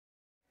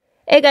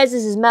Hey guys,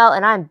 this is Mel,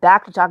 and I'm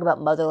back to talk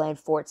about Motherland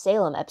Fort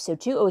Salem,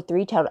 episode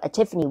 203, titled A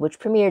Tiffany, which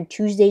premiered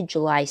Tuesday,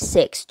 July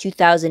 6,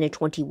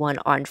 2021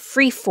 on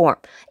Freeform,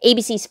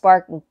 ABC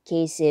Spark, in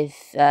case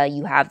if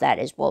you have that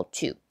as well,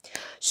 too.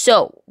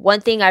 So,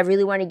 one thing I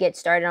really want to get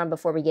started on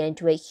before we get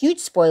into a huge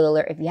spoiler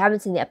alert. If you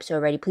haven't seen the episode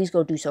already, please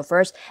go do so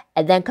first,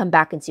 and then come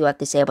back and see what I have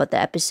to say about the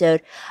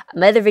episode.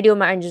 My other video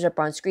reminders are up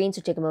on screen,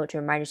 so take a moment to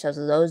remind yourselves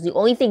of those. The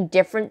only thing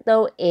different,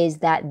 though, is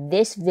that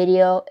this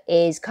video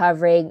is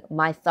covering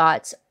my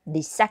thoughts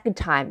the second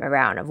time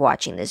around of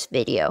watching this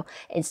video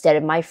instead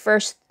of my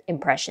first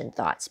impression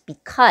thoughts,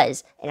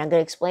 because, and I'm going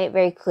to explain it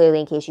very clearly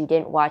in case you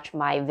didn't watch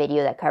my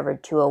video that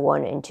covered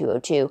 201 and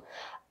 202.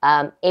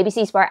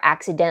 ABC Spark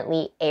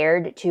accidentally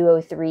aired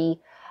 203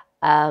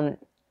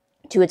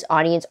 to its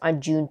audience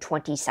on June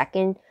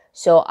 22nd.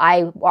 So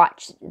I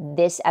watched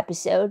this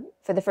episode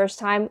for the first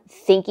time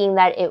thinking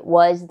that it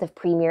was the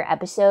premiere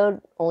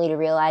episode, only to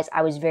realize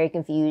I was very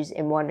confused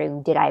and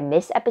wondering, did I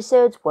miss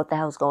episodes? What the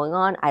hell's going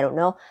on? I don't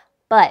know.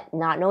 But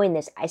not knowing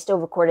this, I still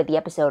recorded the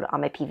episode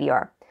on my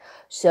PVR.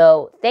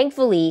 So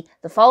thankfully,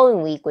 the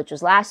following week, which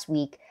was last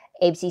week,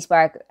 ABC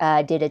Spark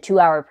did a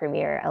 2-hour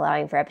premiere,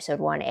 allowing for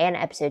episode 1 and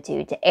episode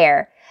 2 to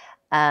air,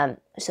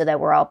 so that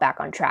we're all back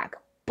on track.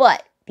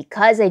 But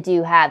because I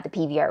do have the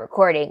PVR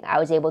recording, I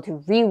was able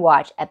to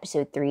rewatch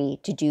episode 3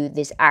 to do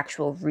this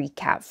actual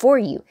recap for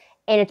you.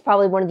 And it's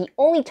probably one of the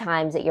only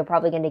times that you're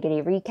probably going to get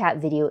a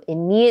recap video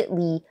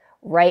immediately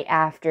right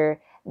after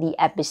the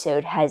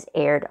episode has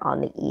aired on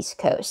the East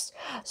Coast.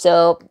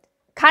 So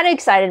kind of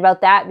excited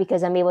about that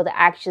because I'm able to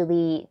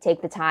actually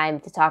take the time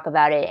to talk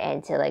about it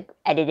and to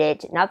edit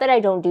it. Not that I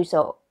don't do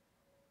so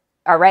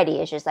already,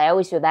 it's just I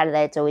always feel bad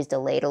that it's always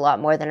delayed a lot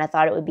more than I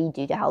thought it would be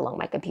due to how long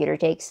my computer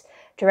takes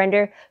to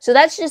render. So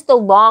that's just the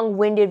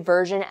long-winded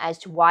version as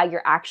to why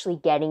you're actually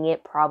getting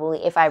it,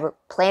 probably, if I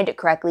planned it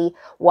correctly,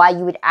 why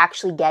you would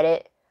actually get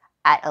it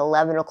at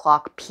 11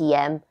 o'clock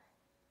p.m.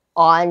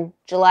 on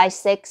July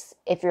 6th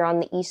if you're on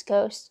the East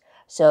Coast.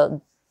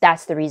 So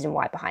that's the reason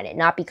why behind it.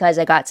 Not because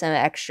I got some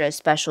extra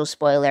special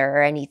spoiler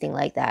or anything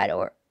like that,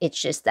 or it's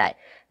just that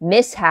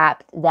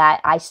mishap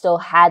that I still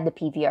had the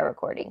PVR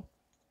recording.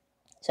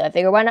 So I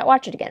figured, why not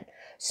watch it again?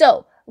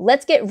 So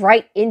let's get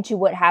right into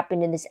what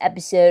happened in this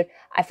episode.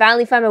 I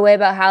finally found my way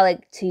about how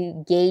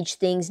to gauge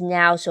things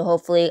now, so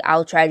hopefully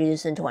I'll try to do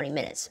this in 20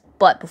 minutes.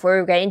 But before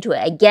we get into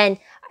it, again,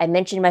 I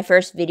mentioned in my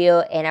first video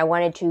and I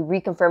wanted to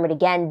reconfirm it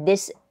again.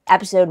 This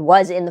episode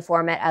was in the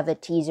format of a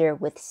teaser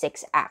with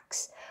 6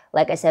 acts.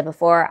 Like I said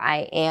before,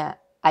 I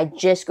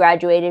just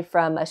graduated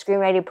from a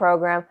screenwriting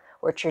program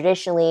where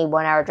traditionally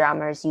 1-hour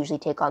dramas usually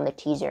take on the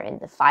teaser in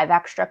the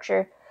 5-act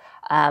structure.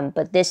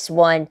 But this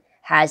one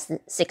has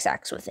 6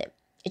 acts with it.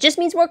 It just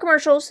means more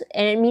commercials,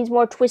 and it means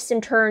more twists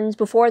and turns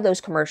before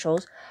those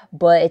commercials,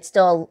 but it's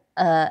still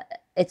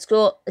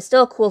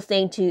a cool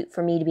thing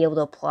for me to be able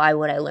to apply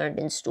what I learned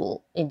in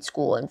school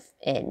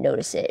and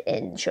notice it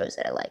in shows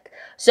that I like.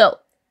 So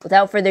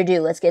without further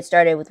ado, let's get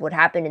started with what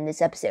happened in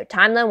this episode.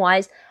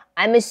 Timeline-wise,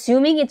 I'm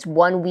assuming it's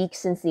 1 week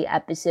since the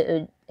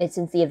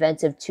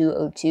events of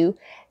 202,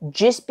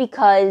 just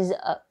because,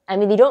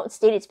 they don't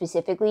state it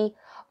specifically,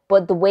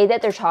 but the way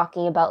that they're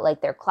talking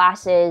about, their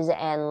classes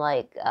and,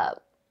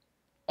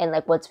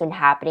 what's been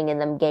happening and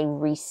them getting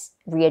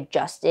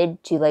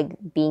readjusted to,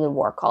 being in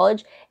war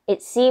college,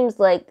 it seems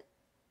like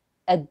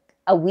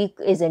a week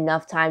is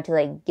enough time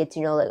to, get to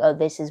know, oh,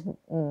 this is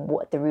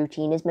what the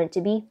routine is meant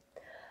to be.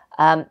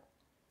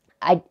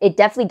 It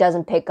definitely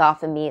doesn't pick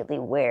off immediately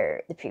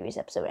where the previous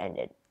episode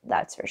ended.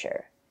 That's for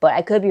sure. But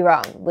I could be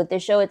wrong. With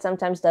this show, it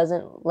sometimes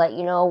doesn't let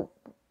you know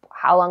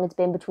how long it's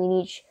been between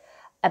each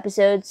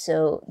episode.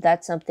 So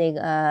that's something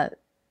to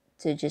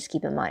just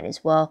keep in mind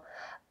as well.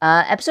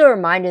 Episode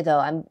reminder, though,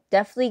 I'm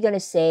definitely going to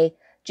say,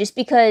 just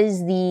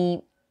because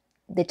the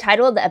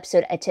title of the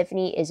episode, A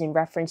Tiffany, is in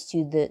reference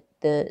to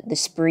the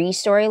Spree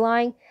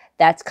storyline,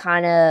 that's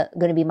kind of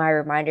going to be my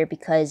reminder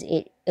because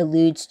it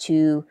alludes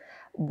to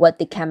what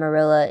the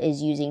Camarilla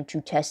is using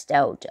to test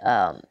out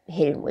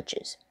hidden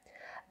witches.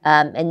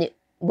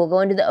 We'll go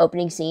into the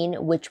opening scene,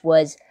 which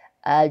was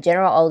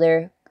General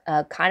Alder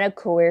kind of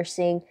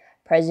coercing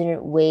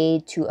President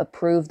Wade to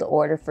approve the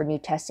order for new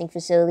testing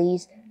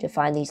facilities to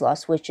find these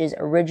lost witches.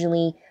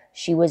 Originally,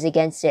 she was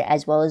against it,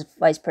 as well as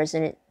Vice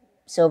President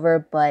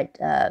Silver, but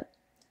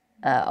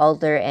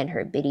Alder and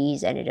her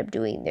biddies ended up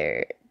doing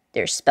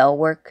their spell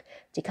work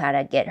to kind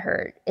of get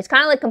her. It's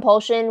kind of like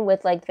compulsion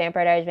with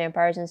Vampire Diaries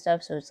vampires and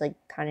stuff, so it's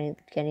kind of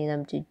getting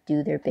them to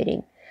do their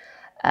bidding.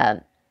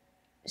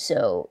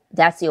 So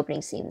that's the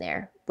opening scene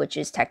there, which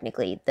is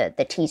technically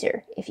the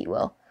teaser, if you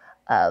will,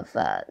 of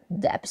the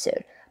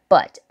episode.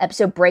 But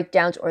episode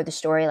breakdowns or the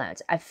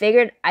storylines. I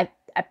figured I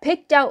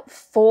picked out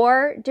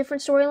 4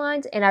 different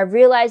storylines, and I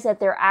realized that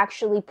they're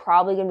actually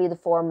probably going to be the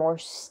 4 more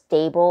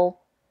stable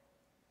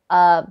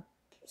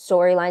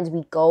storylines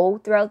we go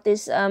throughout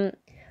this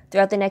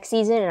throughout the next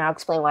season, and I'll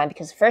explain why.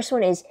 Because the first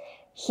one is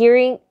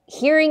hearing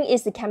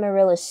is the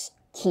Camarilla's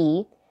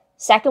key.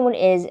 Second one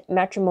is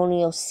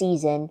matrimonial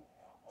season.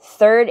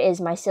 Third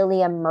is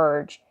mycelium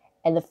merge,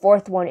 and the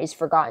fourth one is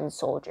forgotten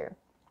soldier.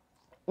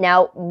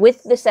 Now,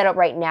 with the setup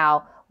right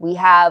now, we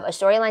have a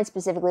storyline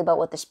specifically about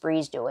what the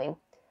Spree's doing.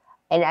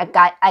 And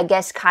I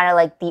guess, kind of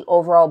like the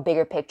overall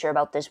bigger picture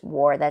about this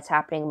war that's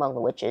happening among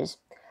the witches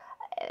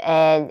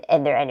and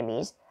their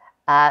enemies.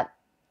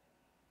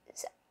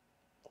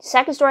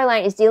 Second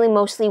storyline is dealing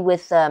mostly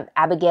with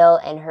Abigail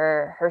and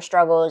her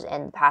struggles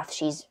and the path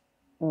she's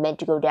meant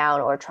to go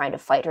down or trying to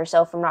fight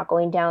herself from not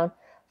going down.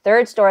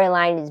 Third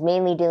storyline is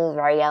mainly dealing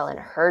with Raelle and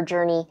her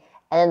journey.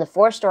 And then the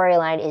fourth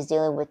storyline is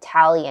dealing with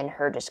Tally and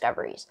her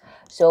discoveries.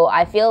 So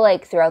I feel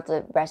like throughout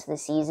the rest of the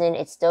season,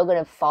 it's still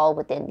going to fall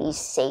within these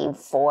same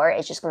four.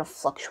 It's just going to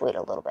fluctuate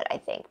a little bit, I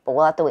think. But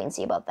we'll have to wait and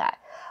see about that.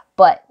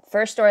 But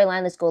first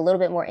storyline, let's go a little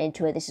bit more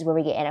into it. This is where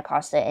we get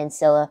Anacostia and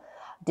Scylla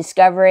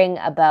discovering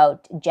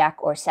about Jack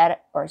or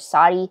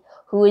Sadi,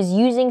 who is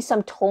using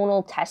some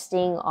tonal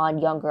testing on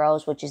young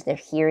girls, which is their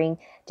hearing,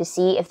 to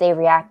see if they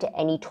react to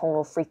any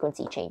tonal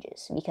frequency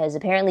changes. Because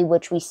apparently,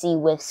 which we see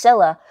with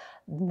Scylla,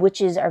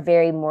 witches are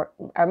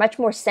much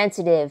more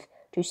sensitive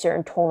to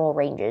certain tonal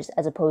ranges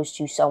as opposed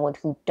to someone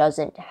who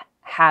doesn't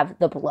have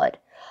the blood.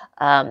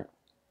 So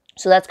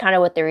that's kind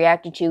of what they're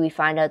reacting to. We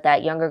find out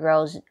that younger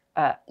girls'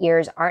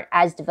 ears aren't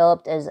as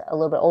developed as a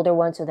little bit older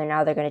ones, so they're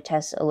going to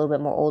test a little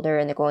bit more older,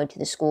 and they're going to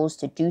the schools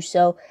to do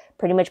so,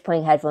 pretty much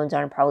putting headphones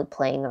on and probably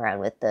playing around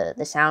with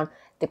the sound.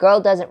 If the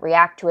girl doesn't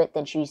react to it,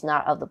 then she's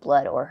not of the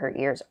blood or her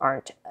ears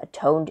aren't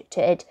attuned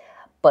to it.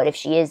 But if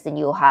she is, then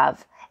you'll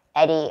have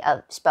any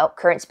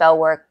current spell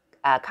work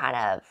kind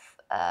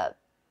of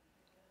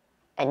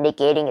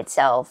negating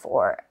itself,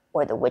 or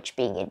the witch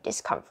being in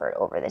discomfort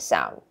over the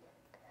sound,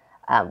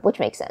 which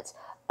makes sense.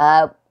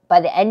 By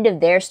the end of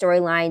their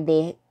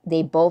storyline,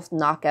 they both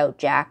knock out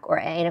Jack, or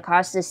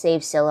Anacostia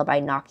saves Scylla by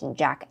knocking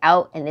Jack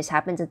out, and this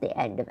happens at the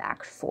end of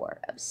Act 4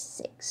 of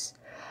 6.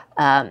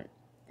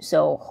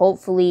 So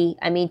hopefully,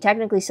 I mean,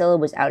 technically Scylla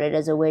was outed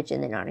as a witch,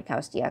 and then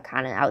Anacostia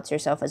kind of outs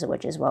herself as a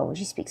witch as well when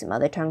she speaks a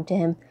mother tongue to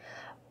him.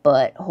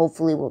 But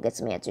hopefully we'll get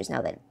some answers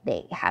now that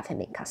they have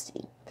him in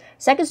custody.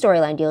 Second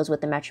storyline deals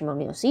with the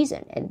matrimonial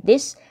season, and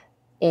this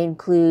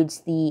includes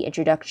the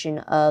introduction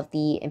of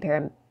the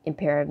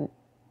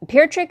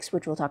Imperatrix,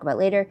 which we'll talk about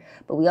later,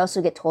 but we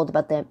also get told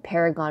about the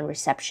Paragon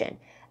reception.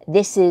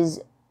 This is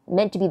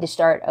meant to be the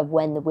start of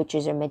when the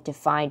witches are meant to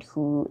find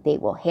who they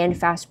will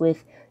handfast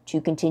with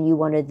to continue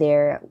one of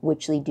their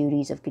witchly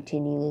duties of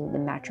continuing the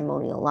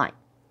matrimonial line.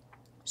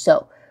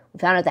 So, we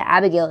found out that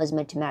Abigail is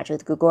meant to match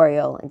with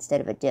Gregorio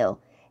instead of Adil,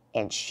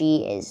 and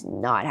she is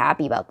not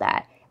happy about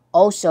that.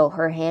 Also,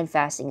 her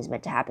handfasting is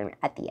meant to happen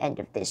at the end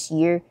of this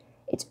year.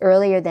 It's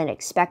earlier than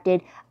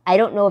expected. I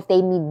don't know if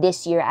they mean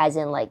this year as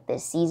in like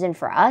this season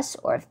for us,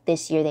 or if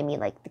this year they mean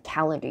like the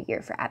calendar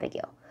year for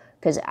Abigail.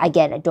 Because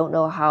again, I don't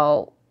know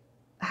how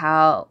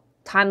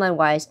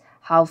timeline-wise,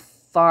 how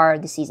far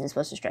the season is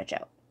supposed to stretch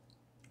out.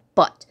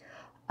 But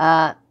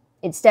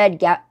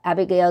instead,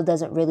 Abigail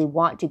doesn't really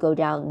want to go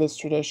down this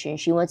tradition.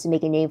 She wants to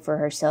make a name for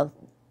herself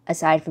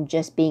aside from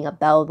just being a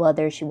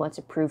bellwether. She wants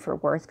to prove her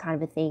worth,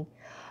 kind of a thing.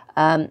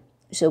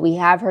 So we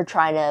have her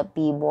trying to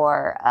be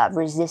more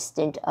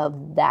resistant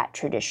of that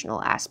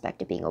traditional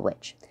aspect of being a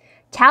witch.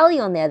 Tally,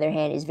 on the other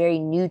hand, is very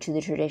new to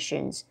the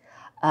traditions.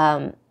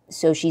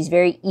 So she's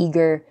very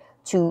eager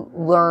to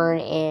learn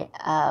and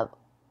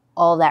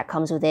all that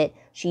comes with it.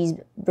 She's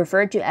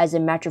referred to as a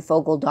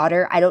matrifocal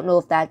daughter. I don't know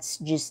if that's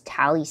just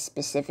Tally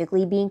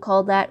specifically being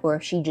called that, or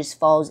if she just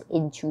falls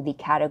into the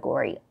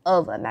category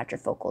of a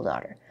matrifocal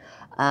daughter.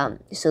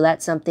 So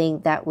that's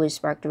something that was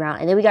sparked around.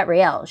 And then we got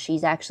Raelle.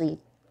 She's actually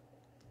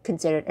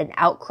considered an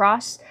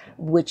outcross,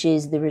 which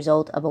is the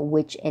result of a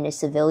witch and a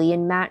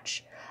civilian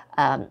match.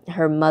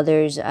 Her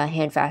mother's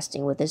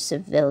handfasting with a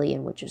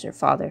civilian, which is her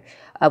father,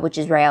 which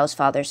is Raelle's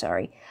father,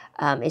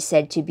 is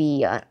said to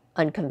be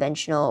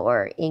unconventional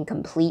or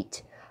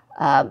incomplete,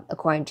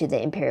 according to the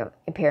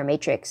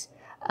Imperatrix.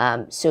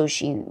 So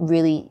she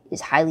really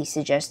is highly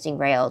suggesting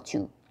Raelle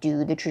to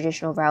do the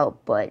traditional route,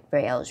 but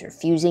Raelle is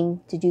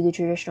refusing to do the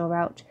traditional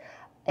route.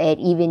 And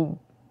even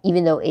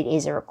though it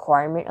is a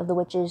requirement of the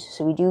witches.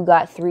 So we do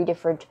got 3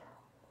 different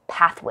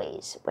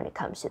pathways when it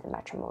comes to the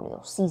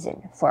matrimonial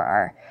season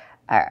for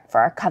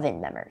our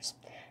coven members.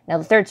 Now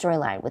the third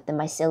storyline with the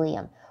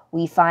mycelium,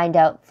 we find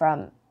out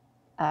from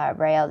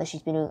Raelle that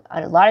she's been doing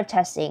a lot of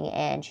testing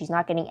and she's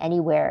not getting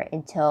anywhere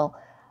until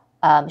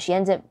she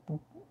ends up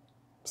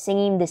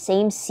singing the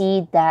same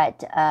seed that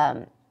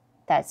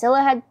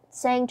Scylla had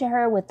sang to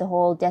her with the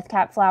whole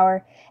deathcap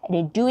flower, and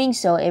in doing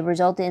so it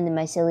resulted in the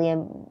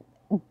mycelium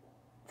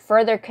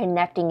further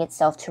connecting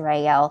itself to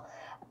Raelle,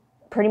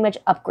 pretty much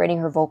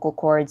upgrading her vocal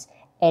cords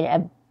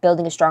and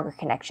building a stronger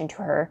connection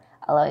to her,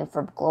 allowing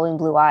for glowing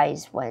blue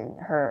eyes when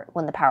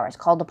the power is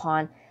called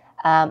upon.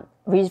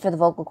 Reason for the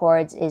vocal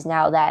cords is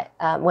now that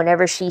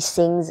whenever she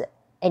sings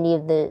any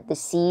of the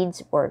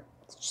seeds or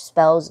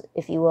spells,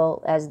 if you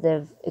will, as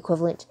the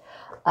equivalent,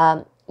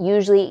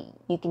 usually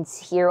you can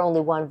hear only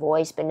one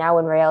voice, but now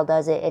when Raelle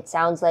does it, it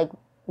sounds like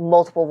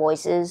multiple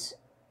voices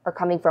are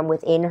coming from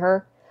within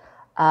her,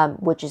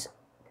 which is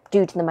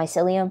due to the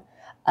mycelium.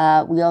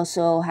 We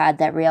also had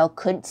that Raelle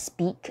couldn't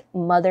speak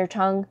mother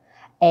tongue,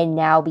 And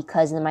now,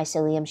 because of the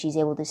mycelium, she's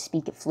able to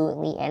speak it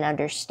fluently and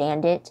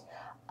understand it.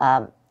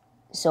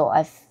 So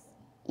I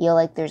feel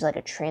like there's like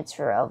a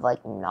transfer of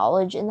like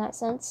knowledge in that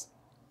sense.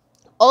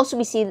 Also,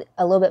 we see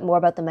a little bit more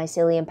about the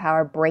mycelium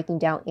power breaking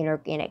down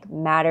inorganic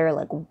matter,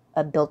 like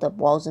built up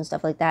walls and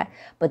stuff like that,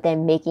 but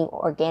then making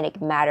organic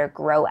matter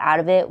grow out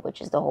of it, which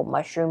is the whole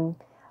mushroom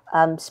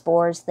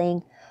spores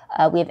thing.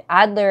 We have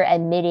Adler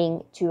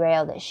admitting to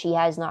Rael that she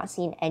has not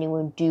seen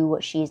anyone do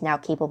what she is now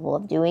capable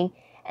of doing.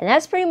 And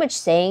that's pretty much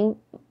saying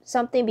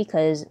something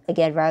because,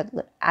 again,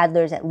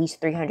 Adler is at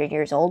least 300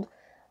 years old.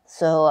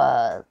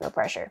 So, no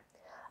pressure.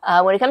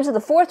 When it comes to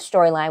the fourth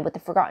storyline with the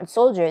Forgotten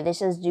Soldier,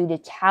 this is due to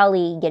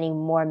Tally getting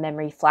more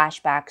memory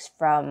flashbacks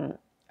from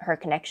her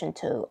connection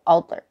to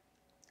Adler.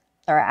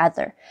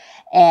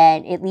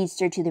 And it leads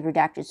her to the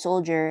Redacted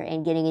Soldier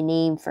and getting a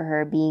name for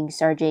her being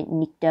Sergeant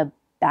Nikta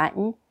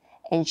Batten.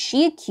 And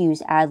she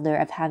accused Adler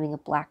of having a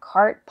black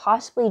heart,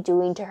 possibly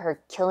due to her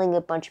killing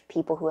a bunch of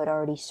people who had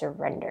already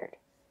surrendered.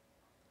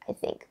 I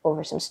think,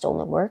 over some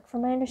stolen work,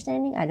 from my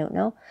understanding. I don't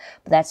know.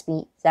 But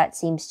that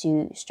seems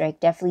to strike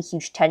definitely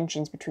huge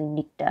tensions between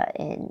Nikta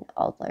and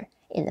Adler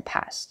in the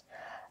past.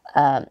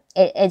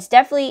 It's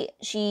definitely,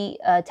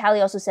 Tally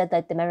also said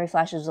that the memory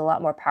flashes was a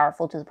lot more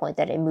powerful to the point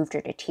that it moved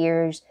her to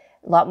tears,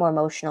 a lot more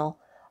emotional.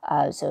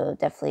 So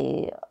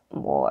definitely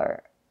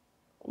more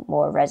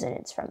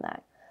resonance from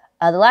that.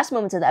 The last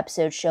moments of the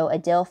episode show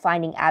Adele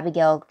finding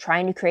Abigail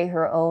trying to create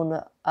her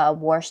own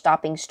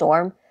war-stopping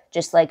storm,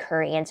 just like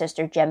her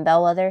ancestor Jem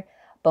Bellwether,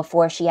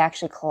 before she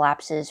actually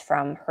collapses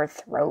from her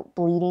throat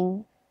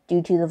bleeding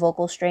due to the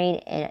vocal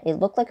strain, and it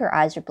looked like her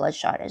eyes are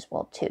bloodshot as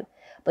well too.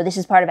 But this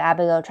is part of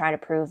Abigail trying to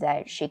prove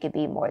that she could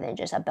be more than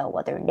just a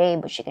Bellwether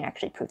name, but she can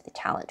actually prove the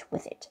talent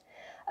with it.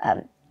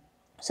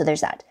 So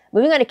there's that.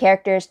 Moving on to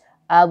characters,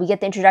 we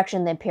get the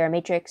introduction of the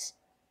Imperatrix,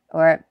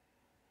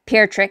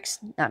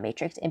 not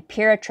Matrix,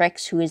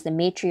 Imperatrix, who is the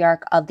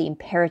matriarch of the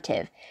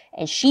Imperative,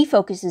 and she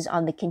focuses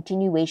on the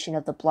continuation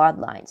of the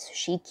bloodlines.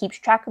 She keeps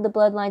track of the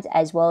bloodlines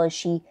as well as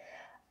she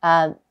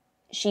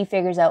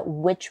figures out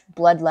which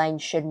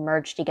bloodlines should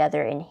merge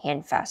together in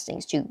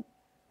handfastings to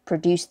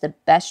produce the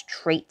best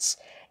traits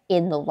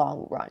in the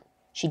long run.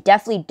 She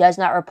definitely does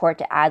not report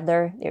to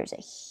Adler. There's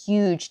a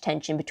huge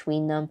tension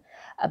between them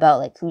about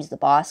like who's the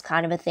boss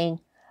kind of a thing.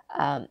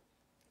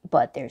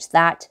 But there's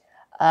that.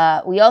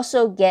 We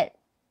also get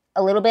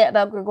a little bit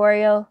about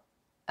Gregorio.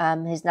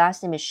 His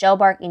last name is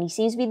Shellbark, and he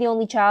seems to be the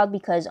only child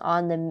because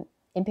on the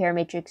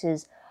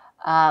Imperatrix's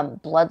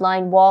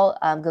bloodline wall,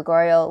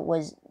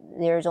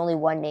 there was only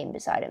one name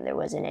beside him. There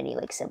wasn't any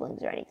like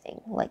siblings or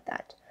anything like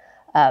that.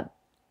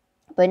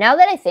 But now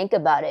that I think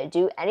about it,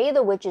 do any of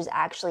the witches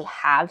actually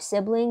have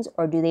siblings,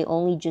 or do they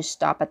only just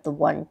stop at the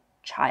one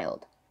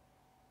child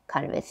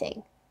kind of a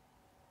thing?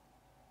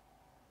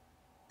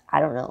 I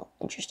don't know.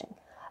 Interesting.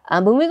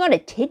 Moving on to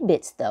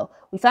tidbits, though.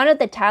 We found out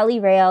that Tally,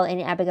 Rael,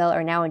 and Abigail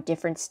are now in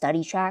different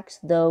study tracks,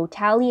 though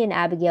Tally and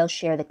Abigail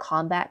share the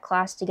combat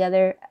class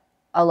together,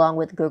 along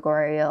with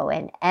Gregorio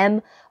and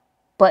M.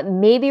 But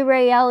maybe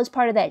Rael is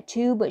part of that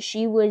too, but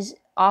she was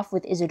off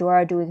with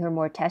Isadora doing her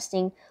more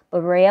testing.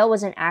 But Rael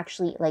wasn't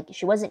actually,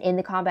 she wasn't in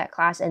the combat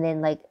class and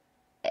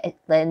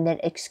then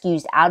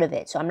excused out of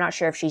it. So I'm not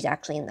sure if she's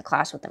actually in the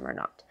class with them or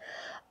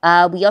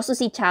not. We also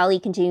see Tally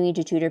continuing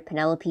to tutor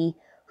Penelope,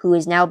 who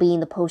is now being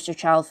the poster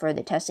child for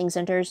the testing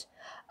centers.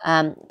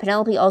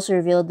 Penelope also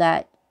revealed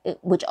that,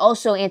 which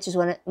also answers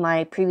one of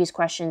my previous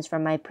questions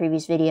from my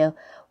previous video,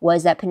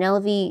 was that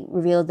Penelope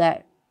revealed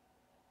that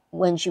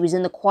when she was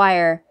in the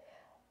choir,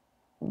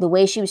 the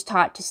way she was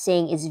taught to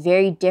sing is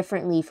very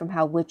differently from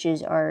how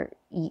witches are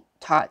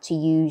taught to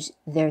use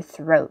their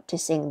throat to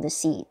sing the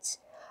seeds.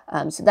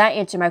 So that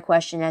answered my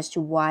question as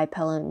to why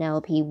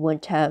Penelope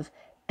wouldn't have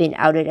been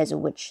outed as a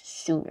witch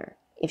sooner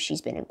if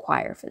she's been in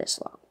choir for this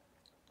long.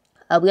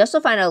 We also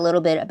find out a little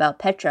bit about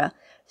Petra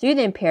through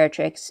the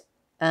Imperatrix,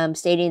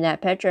 stating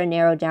that Petra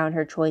narrowed down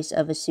her choice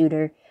of a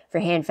suitor for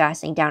hand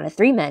fasting down to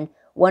 3 men,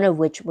 one of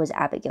which was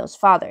Abigail's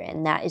father.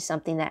 And that is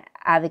something that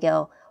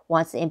Abigail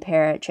wants the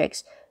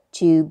Imperatrix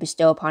to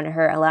bestow upon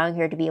her, allowing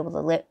her to be able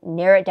to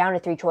narrow it down to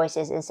 3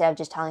 choices instead of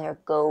just telling her,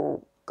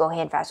 go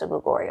hand fast with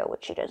Gregorio,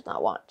 which she does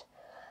not want.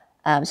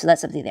 So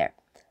that's something there.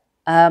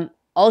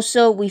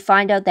 Also, we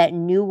find out that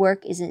new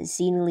work isn't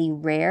exceedingly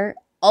rare.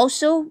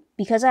 Also,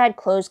 because I had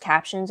closed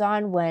captions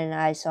on when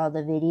I saw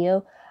the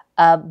video,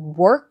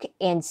 work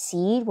and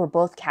seed were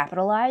both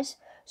capitalized.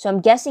 So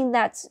I'm guessing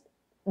that's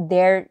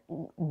their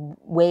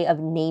way of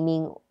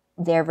naming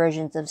their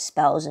versions of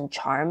spells and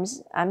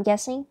charms, I'm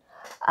guessing.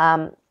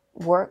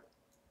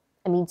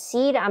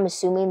 Seed, I'm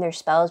assuming they're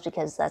spells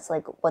because that's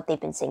like what they've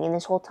been singing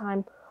this whole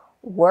time.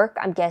 Work,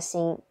 I'm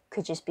guessing,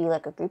 could just be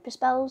like a group of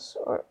spells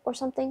or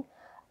something.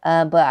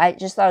 But I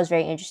just thought it was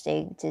very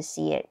interesting to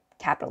see it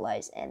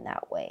capitalized in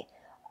that way.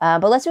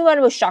 But let's move on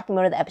to a shocking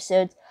moment of the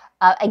episode.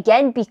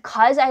 Again,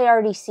 because I had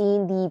already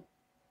seen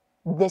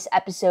this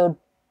episode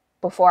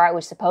before I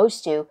was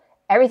supposed to,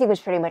 everything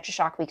was pretty much a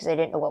shock because I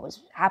didn't know what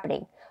was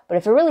happening. But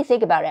if I really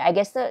think about it, I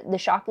guess the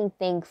shocking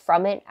thing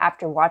from it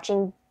after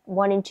watching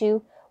 1 and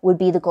 2 would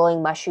be the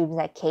glowing mushrooms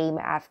that came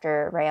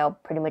after Rael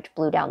pretty much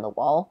blew down the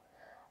wall.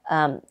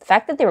 The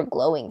fact that they were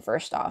glowing,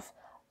 first off,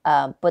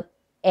 and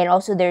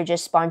also their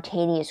just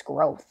spontaneous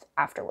growth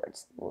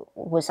afterwards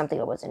was something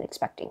I wasn't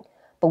expecting.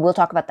 But we'll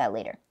talk about that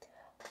later.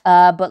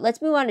 But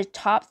let's move on to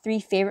top 3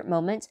 favorite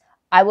moments.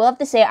 I will have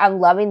to say I'm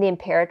loving the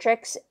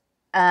Imperatrix.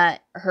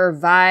 Her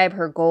vibe,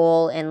 her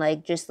goal, and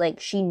like just like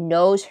she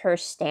knows her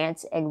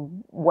stance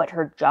and what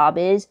her job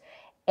is.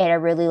 And I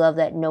really love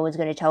that no one's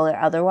going to tell her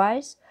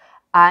otherwise.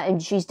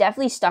 And she's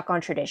definitely stuck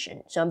on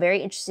tradition. So I'm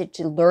very interested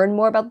to learn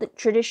more about the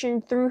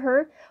tradition through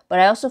her. But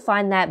I also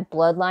find that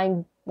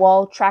bloodline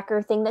wall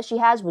tracker thing that she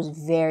has was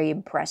very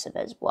impressive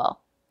as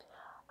well.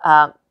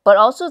 But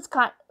also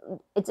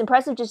it's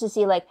impressive just to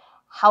see like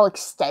how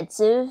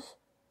extensive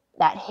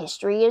that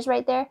history is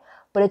right there.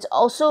 But it's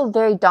also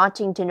very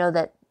daunting to know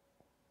that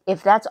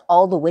if that's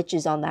all the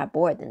witches on that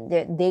board,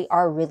 then they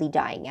are really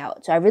dying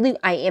out. So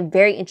I am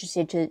very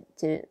interested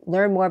to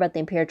learn more about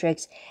the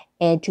Imperatrix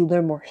and to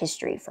learn more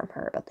history from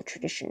her about the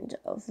traditions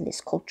of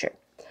this culture.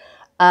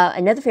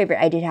 Another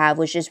favorite I did have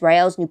was just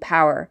Rael's new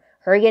power.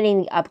 Her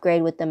getting the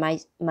upgrade with the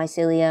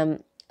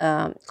mycelium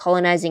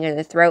colonizing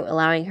her throat,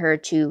 allowing her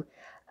to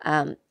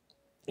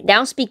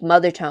now speak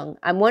mother tongue.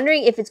 I'm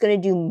wondering if it's going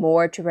to do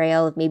more to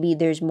Rael, if maybe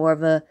there's more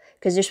of a...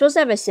 Because they're supposed to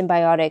have a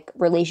symbiotic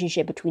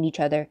relationship between each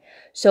other.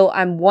 So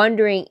I'm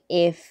wondering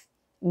if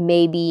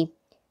maybe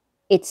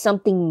it's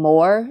something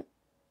more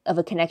of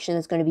a connection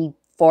that's going to be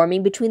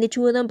forming between the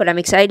two of them. But I'm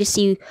excited to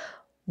see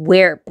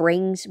where it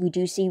brings. We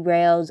do see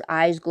Rael's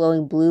eyes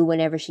glowing blue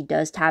whenever she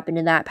does tap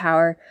into that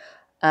power.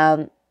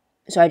 So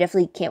I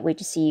definitely can't wait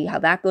to see how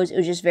that goes. It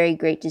was just very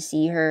great to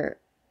see her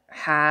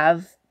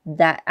have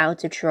that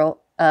ounce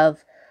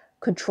of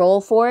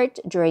control for it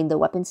during the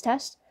weapons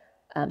test.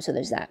 So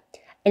there's that.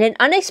 And an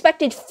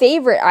unexpected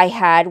favorite I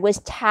had was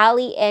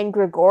Tally and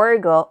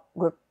Gregorio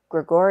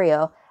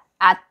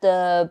at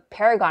the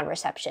Paragon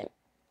reception.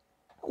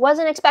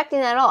 Wasn't expecting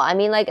that at all. I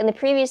mean, like in the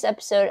previous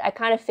episode, I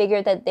kind of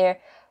figured that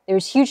there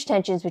was huge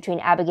tensions between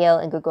Abigail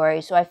and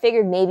Gregorio, so I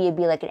figured maybe it'd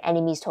be like an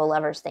enemies to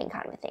lovers thing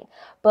kind of a thing.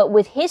 But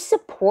with his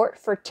support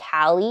for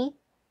Tally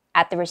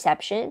at the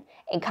reception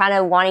and kind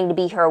of wanting to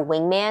be her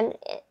wingman,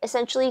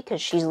 essentially,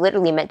 because she's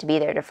literally meant to be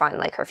there to find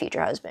like her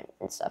future husband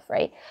and stuff,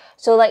 right?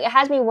 So like it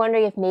has me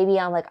wondering if maybe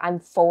I'm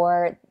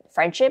for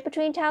friendship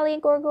between Tally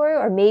and Gregorio,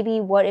 or maybe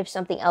what if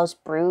something else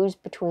brews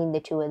between the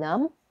two of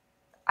them?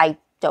 I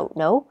don't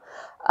know.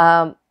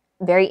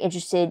 Very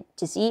interested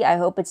to see. I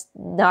hope it's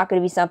not going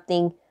to be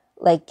something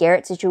like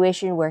Garrett's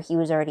situation where he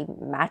was already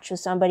matched with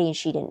somebody and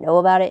she didn't know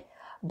about it.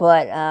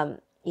 But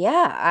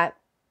yeah,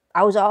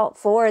 I was all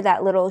for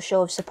that little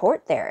show of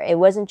support there. It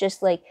wasn't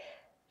just like,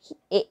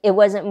 it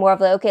wasn't more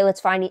of like, okay,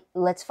 let's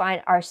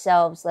find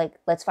ourselves, like,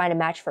 let's find a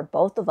match for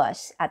both of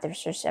us at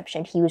this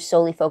reception. He was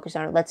solely focused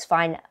on, let's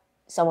find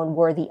someone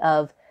worthy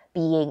of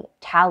being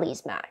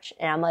Tally's match.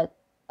 And I'm like,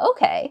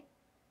 okay,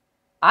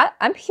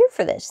 I'm here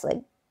for this.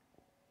 Like,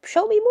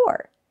 show me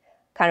more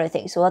kind of a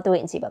thing. So we'll have to wait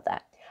and see about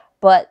that.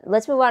 But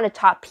let's move on to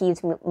top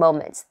peeves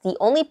moments. The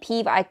only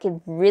peeve I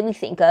could really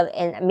think of,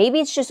 and maybe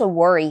it's just a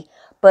worry,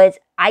 but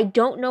I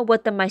don't know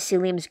what the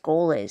mycelium's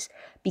goal is.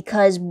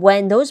 Because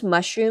when those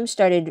mushrooms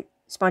started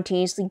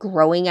spontaneously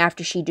growing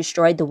after she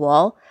destroyed the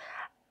wall,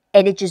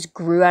 and it just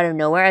grew out of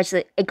nowhere,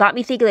 it got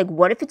me thinking, like,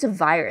 what if it's a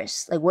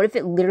virus? Like, what if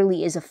it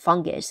literally is a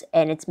fungus,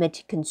 and it's meant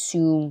to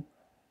consume,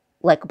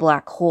 like, a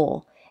black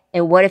hole?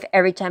 And what if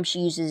every time she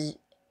uses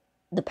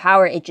the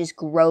power, it just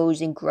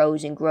grows and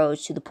grows and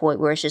grows to the point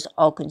where it's just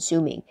all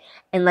consuming?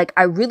 And like,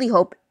 I really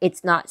hope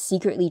it's not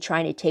secretly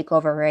trying to take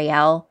over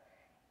Rael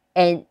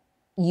and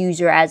use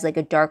her as like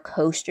a dark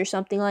host or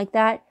something like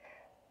that.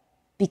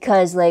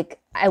 Because like,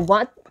 I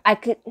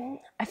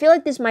feel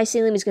like this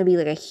mycelium is going to be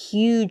like a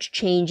huge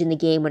change in the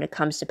game when it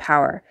comes to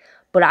power.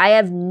 But I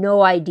have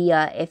no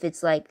idea if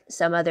it's like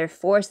some other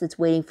force that's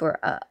waiting for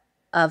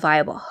a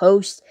viable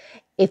host.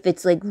 If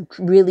it's like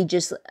really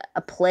just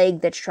a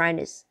plague that's trying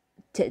to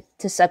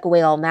suck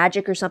away all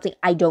magic or something.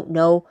 I don't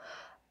know.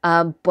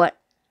 But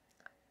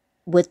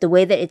with the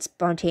way that it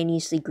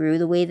spontaneously grew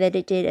the way that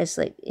it did, is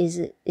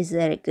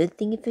that a good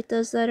thing if it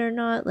does that or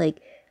not?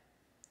 Like,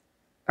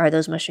 are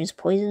those mushrooms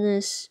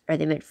poisonous? Are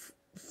they meant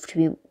to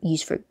be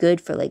used for good,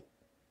 for like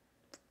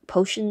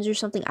potions or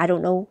something? I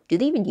don't know. Do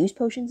they even use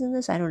potions in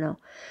this? I don't know.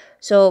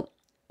 So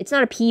it's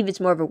not a peeve, it's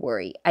more of a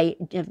worry. I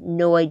have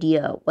no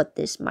idea what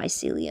this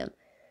mycelium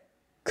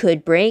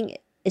could bring,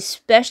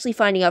 especially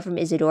finding out from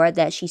Isadora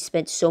that she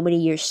spent so many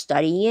years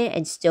studying it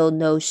and still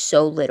knows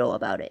so little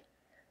about it.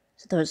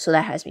 So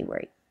that has me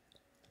worried.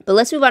 But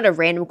let's move on to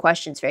random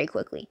questions very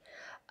quickly.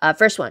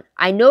 First one.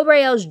 I know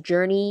Rael's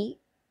journey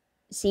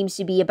seems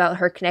to be about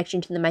her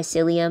connection to the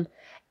mycelium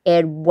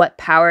and what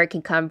power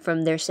can come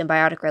from their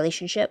symbiotic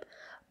relationship.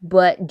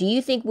 But do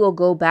you think we'll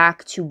go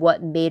back to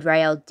what made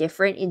Rael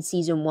different in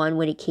season 1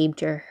 when it came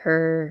to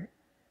her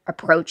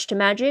approach to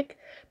magic?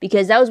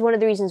 Because that was one of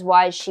the reasons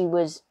why she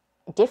was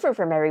different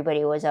from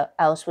everybody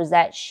else, was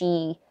that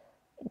she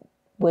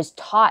was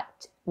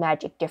taught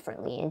magic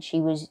differently and she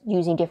was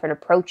using different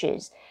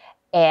approaches.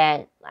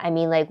 And I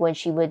mean, like when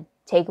she would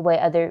take away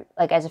other,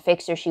 like as a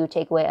fixer, she would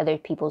take away other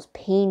people's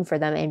pain for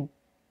them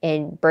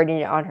and burden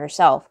it on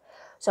herself.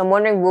 So I'm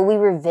wondering, will we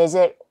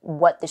revisit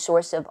what the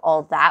source of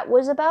all that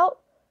was about?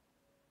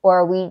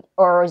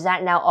 Or is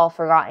that now all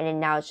forgotten and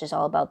now it's just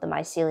all about the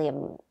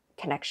mycelium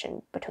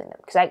connection between them?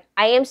 Because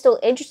I am still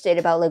interested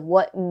about like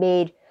what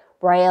made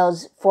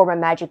Rael's form of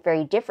magic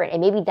very different.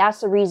 And maybe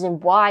that's the reason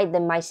why the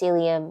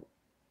mycelium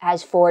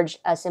has forged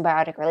a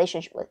symbiotic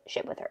relationship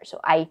with her.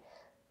 So I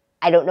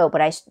don't know,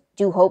 but I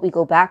do hope we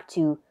go back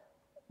to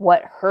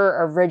what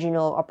her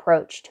original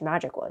approach to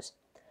magic was.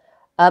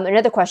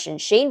 Another question.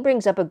 Shane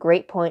brings up a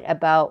great point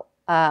about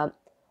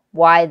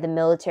why the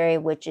military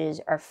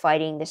witches are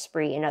fighting the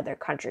spree in other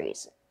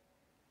countries.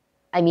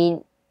 I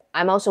mean,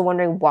 I'm also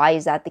wondering, why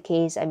is that the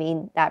case? I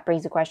mean, that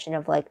brings the question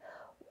of like,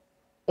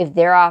 if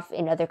they're off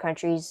in other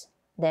countries,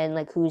 then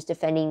like who's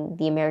defending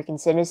the American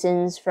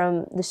citizens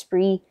from the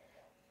spree?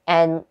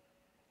 And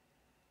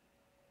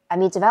I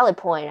mean, it's a valid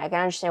point. I can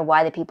understand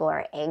why the people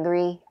are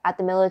angry at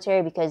the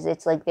military, because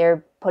it's like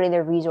they're putting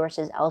their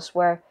resources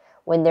elsewhere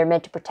when they're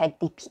meant to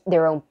protect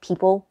their own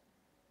people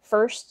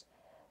first.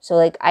 So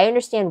like, I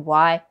understand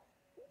why,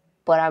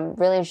 but I'm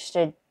really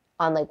interested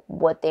on like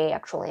what the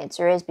actual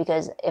answer is,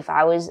 because if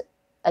I was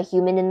a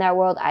human in that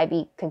world, I'd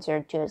be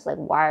concerned too. It's like,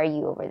 why are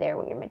you over there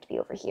when you're meant to be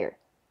over here,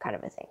 kind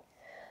of a thing.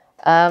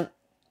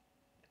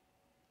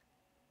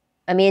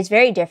 I mean, it's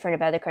very different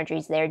if other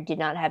countries there did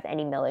not have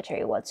any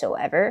military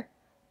whatsoever.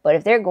 But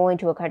if they're going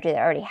to a country that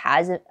already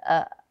has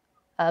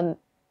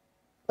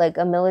like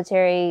a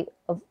military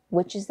of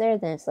witches there,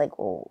 then it's like,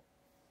 well,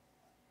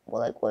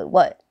 like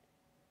what?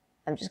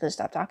 I'm just gonna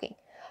stop talking.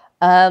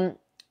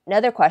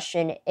 Another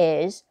question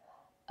is,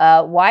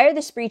 why are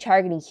the spree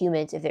targeting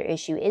humans if their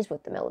issue is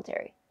with the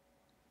military?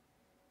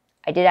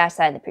 I did ask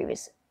that in the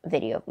previous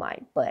video of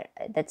mine, but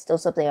that's still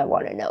something I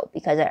want to know,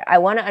 because I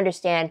want to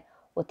understand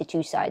what the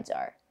two sides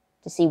are,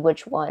 to see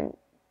which one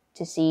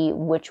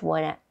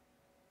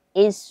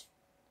is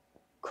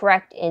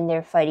correct in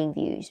their fighting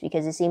views,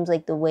 because it seems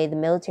like the way the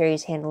military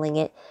is handling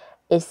it,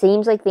 it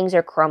seems like things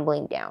are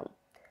crumbling down.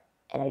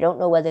 And I don't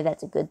know whether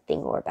that's a good thing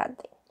or a bad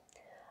thing.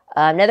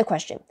 Another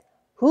question.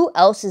 Who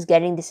else is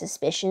getting the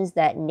suspicions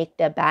that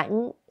Nicta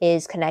Batten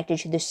is connected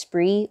to the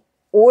spree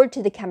or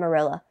to the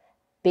Camarilla,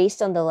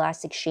 based on the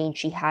last exchange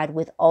she had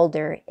with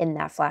Alder in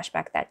that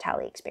flashback that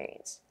Tally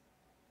experienced?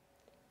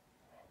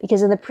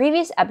 Because in the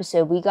previous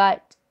episode, we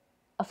got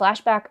a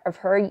flashback of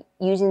her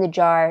using the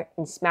jar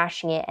and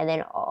smashing it, and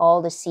then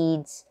all the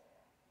seeds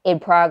in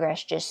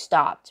progress just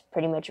stopped,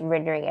 pretty much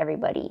rendering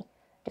everybody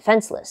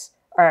defenseless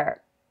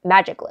or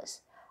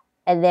magicless.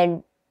 And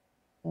then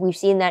we've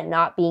seen that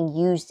not being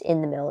used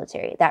in the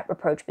military, that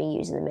approach being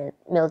used in the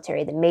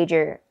military. The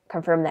Major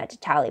confirmed that to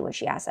Tally when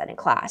she asked that in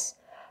class.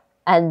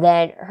 And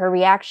then her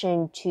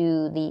reaction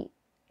to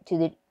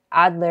the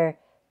Adler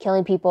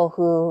killing people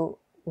who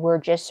were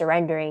just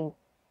surrendering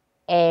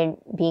and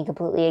being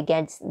completely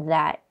against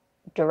that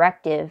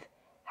directive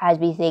has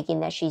me thinking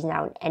that she's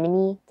now an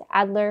enemy to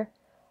Adler.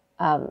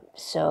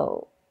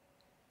 So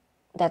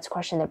that's a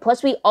question there.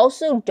 Plus, we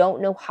also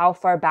don't know how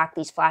far back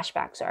these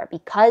flashbacks are.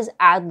 Because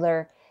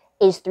Adler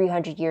is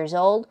 300 years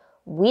old,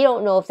 we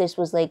don't know if this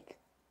was like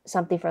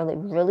something from like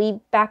really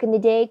back in the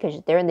day,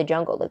 because they're in the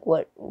jungle. Like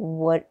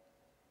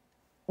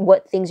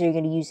what things are you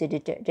going to use to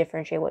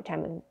differentiate what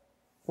time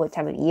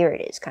of year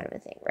it is, kind of a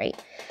thing, right?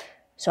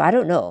 So I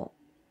don't know.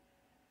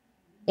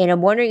 And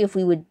I'm wondering if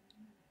we would,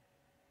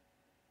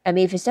 I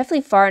mean, if it's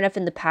definitely far enough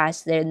in the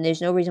past, then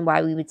there's no reason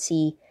why we would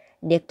see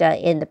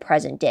Nicta in the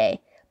present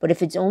day. But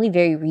if it's only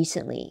very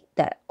recently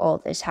that all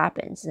this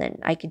happens, then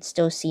I could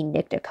still see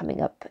Nicta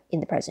coming up in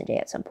the present day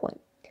at some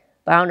point.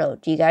 But I don't know.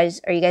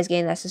 Are you guys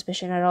getting that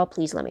suspicion at all?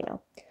 Please let me know.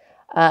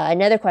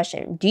 Another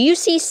question. Do you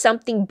see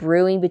something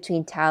brewing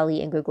between Tally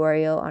and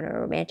Gregorio on a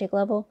romantic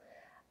level?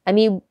 I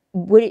mean,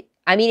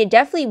 it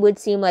definitely would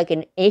seem like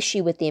an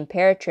issue with the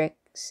Imperatrix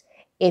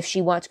if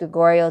she wants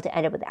Gregorio to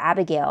end up with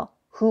Abigail,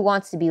 who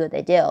wants to be with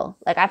Adil.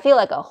 Like, I feel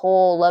like a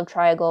whole love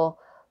triangle,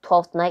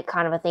 12th night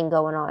kind of a thing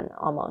going on,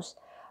 almost.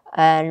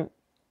 And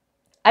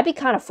I'd be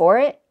kind of for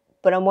it,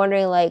 but I'm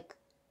wondering, like,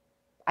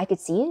 I could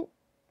see it.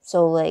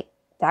 So, like,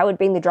 that would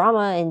bring the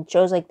drama, and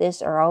shows like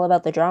this are all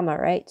about the drama,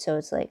 right? So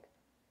it's like,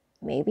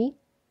 maybe.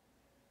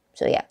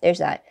 So yeah, there's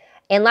that.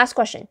 And last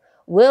question.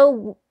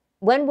 When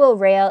will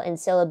Rael and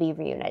Scylla be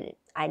reunited?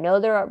 I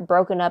know they're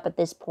broken up at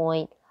this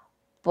point,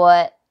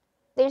 but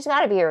there's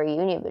got to be a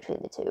reunion between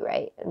the two,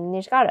 right? I mean,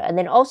 there's got to. And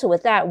then also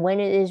with that,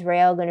 when is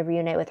Rael going to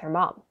reunite with her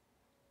mom?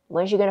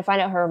 When is she going to find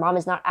out her mom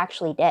is not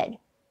actually dead,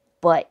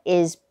 but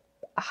is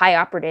a high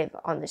operative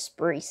on the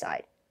spree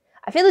side?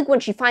 I feel like when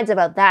she finds out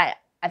about that,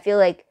 I feel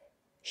like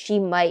she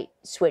might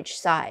switch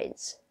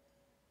sides.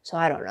 So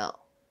I don't know.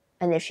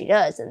 And if she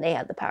does, then they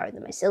have the power of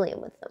the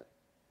mycelium with them.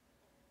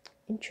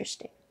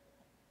 Interesting.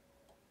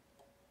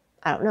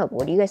 I don't know, but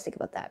what do you guys think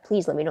about that?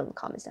 Please let me know in the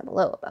comments down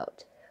below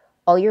about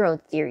all your own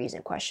theories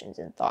and questions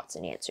and thoughts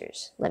and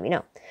answers. Let me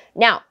know.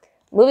 Now,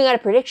 moving on to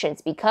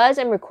predictions. Because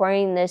I'm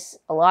recording this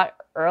a lot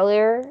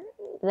earlier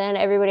than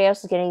everybody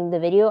else is getting the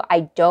video,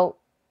 I don't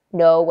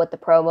know what the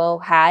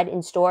promo had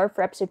in store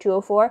for episode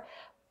 204.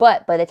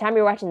 But by the time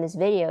you're watching this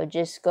video,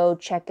 just go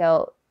check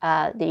out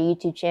the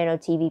YouTube channel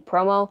TV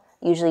promo.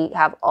 Usually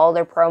have all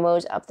their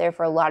promos up there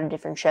for a lot of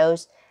different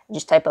shows.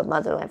 Just type up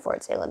Motherland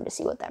Fort Salem to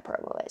see what that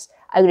promo is.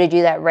 I'm going to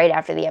do that right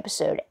after the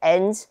episode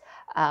ends,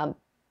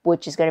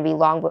 which is going to be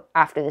long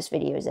after this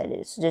video is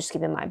edited, so just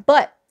keep in mind.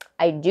 But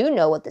I do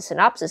know what the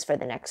synopsis for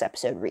the next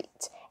episode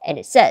reads, and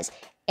it says,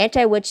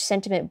 anti-witch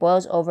sentiment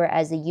boils over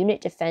as the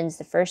unit defends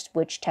the first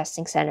witch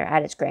testing center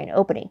at its grand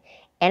opening.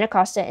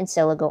 Anacosta and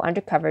Scylla go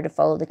undercover to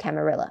follow the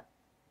Camarilla.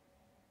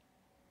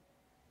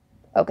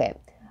 Okay.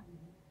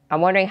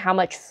 I'm wondering how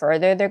much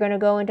further they're going to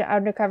go into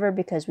undercover,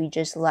 because we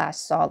just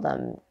last saw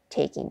them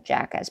taking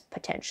Jack as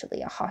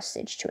potentially a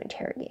hostage to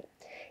interrogate.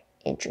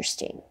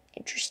 Interesting.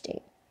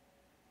 Interesting.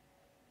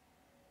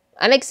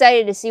 I'm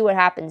excited to see what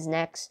happens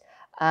next.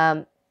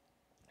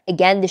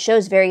 Again, the show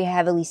is very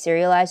heavily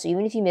serialized, so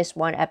even if you miss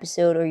one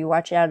episode or you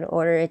watch it out of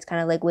order, it's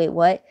kind of like, wait,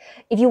 what?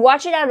 If you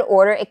watch it out of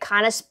order, it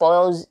kind of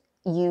spoils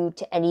you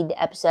to any of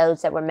the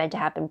episodes that were meant to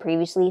happen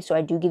previously, so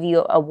I do give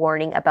you a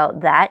warning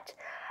about that.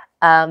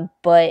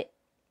 But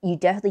you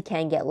definitely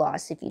can get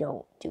lost if you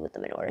don't do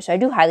them in order. So I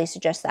do highly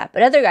suggest that.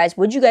 But guys,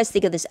 what do you guys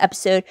think of this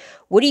episode?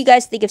 What do you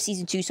guys think of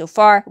season 2 so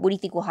far? What do you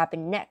think will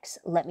happen next?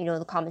 Let me know in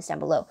the comments down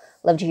below.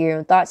 Love to hear your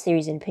own thoughts,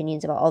 theories, and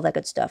opinions about all that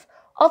good stuff.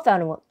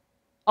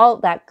 All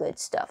that good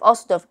stuff.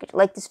 Also, don't forget to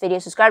like this video,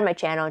 subscribe to my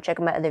channel, and check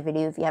out my other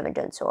video if you haven't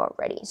done so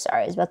already.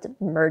 Sorry, I was about to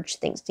merge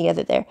things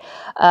together there.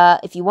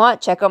 If you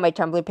want, check out my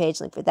Tumblr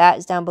page. Link for that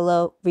is down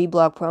below.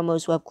 Reblog,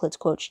 promos, web clips,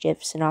 quotes,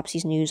 gifs,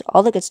 synopses, news,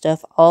 all the good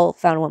stuff, all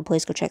found in one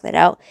place. Go check that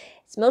out.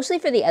 It's mostly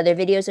for the other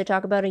videos I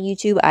talk about on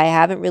YouTube. I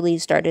haven't really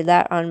started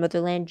that on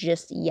Motherland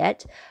just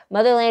yet.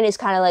 Motherland is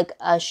kind of like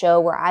a show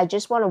where I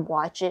just want to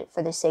watch it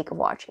for the sake of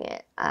watching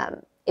it.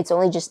 It's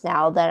only just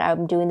now that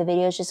I'm doing the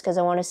videos just because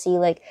I want to see,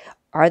 like,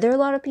 are there a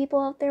lot of people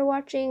out there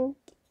watching?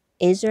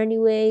 Is there any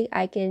way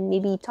I can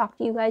maybe talk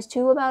to you guys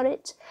too about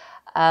it?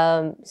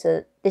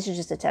 So this is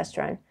just a test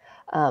run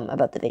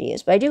about the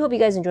videos. But I do hope you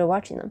guys enjoy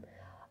watching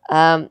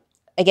them.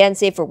 Again,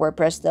 save for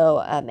WordPress though.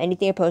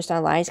 Anything I post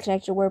online is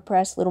connected to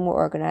WordPress. A little more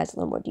organized, a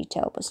little more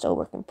detailed, but still a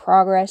work in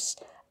progress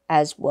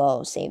as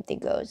well. Same thing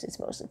goes. It's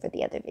mostly for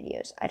the other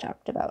videos I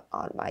talked about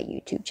on my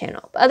YouTube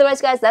channel. But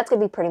otherwise, guys, that's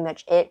going to be pretty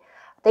much it.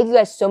 Thank you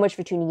guys so much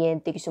for tuning in.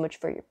 Thank you so much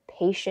for your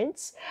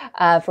patience,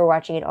 for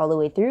watching it all the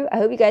way through. I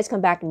hope you guys come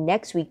back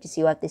next week to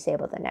see what they say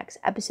about the next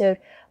episode.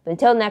 But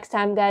until next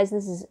time, guys,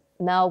 this is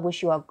Mel.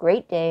 Wish you all a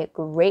great day,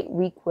 great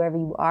week wherever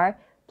you are.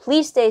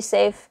 Please stay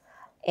safe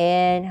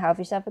and have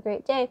yourself a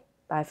great day.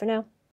 Bye for now.